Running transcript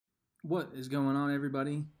What is going on,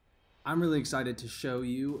 everybody? I'm really excited to show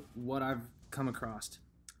you what I've come across.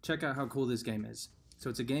 Check out how cool this game is. So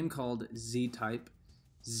it's a game called Z-Type,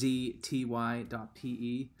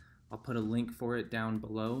 zty.pe. I'll put a link for it down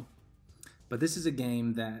below. But this is a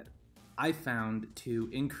game that I found to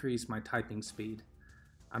increase my typing speed.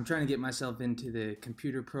 I'm trying to get myself into the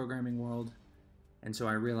computer programming world, and so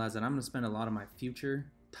I realized that I'm going to spend a lot of my future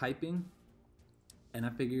typing, and I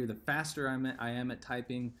figure the faster I am at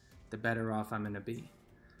typing, the better off I'm going to be.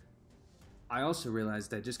 I also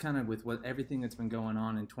realized that just kind of with everything that's been going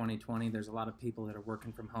on in 2020, there's a lot of people that are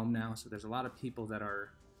working from home now, so there's a lot of people that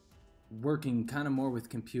are working kind of more with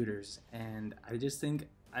computers, and I just think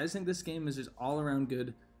this game is just all around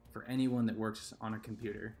good for anyone that works on a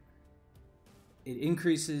computer. It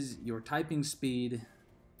increases your typing speed,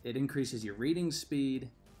 it increases your reading speed,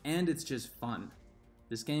 and it's just fun.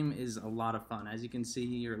 This game is a lot of fun. As you can see,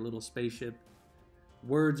 you're a little spaceship.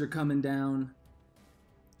 Words are coming down,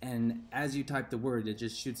 and as you type the word, it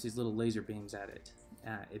just shoots these little laser beams at it.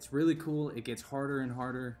 It's really cool. It gets harder and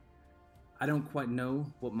harder. I don't quite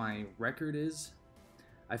know what my record is.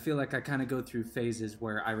 I feel like I kind of go through phases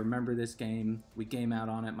where I remember this game, we game out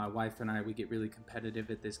on it, my wife and I, we get really competitive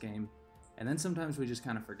at this game, and then sometimes we just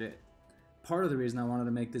kind of forget. Part of the reason I wanted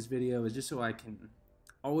to make this video is just so I can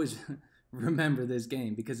always remember this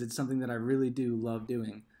game, because it's something that I really do love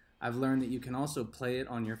doing. I've learned that you can also play it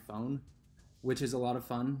on your phone, which is a lot of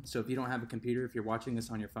fun. So if you don't have a computer, if you're watching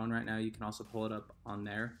this on your phone right now, you can also pull it up on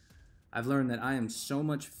there. I've learned that I am so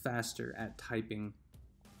much faster at typing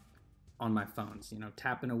on my phones,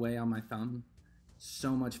 tapping away on my thumb,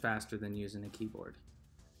 so much faster than using a keyboard.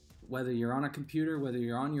 Whether you're on a computer, whether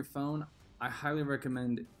you're on your phone, I highly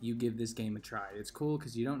recommend you give this game a try. It's cool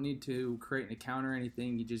because you don't need to create an account or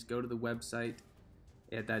anything. You just go to the website.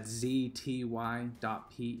 That's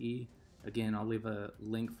zty.pe. Again, I'll leave a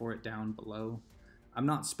link for it down below. I'm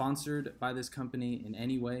not sponsored by this company in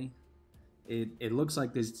any way. It looks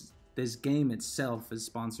like this game itself is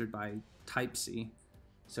sponsored by Typesy.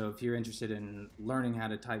 So if you're interested in learning how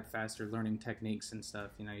to type faster, learning techniques and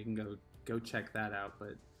stuff, you can go check that out.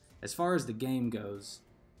 But as far as the game goes,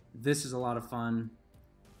 this is a lot of fun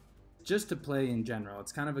just to play in general.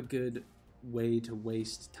 It's kind of a good way to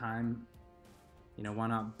waste time. Why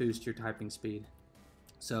not boost your typing speed?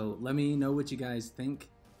 So let me know what you guys think.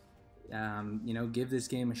 Give this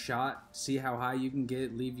game a shot. See how high you can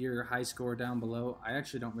get. Leave your high score down below. I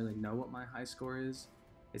actually don't really know what my high score is.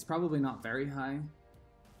 It's probably not very high,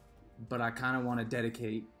 but I kind of want to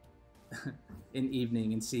dedicate an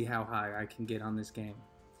evening and see how high I can get on this game.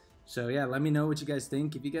 So yeah, let me know what you guys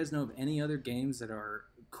think. If you guys know of any other games that are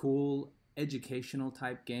cool, educational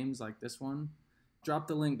type games like this one, drop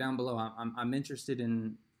the link down below. I'm interested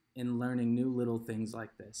in learning new little things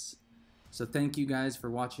like this. So thank you guys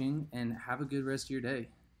for watching, and have a good rest of your day.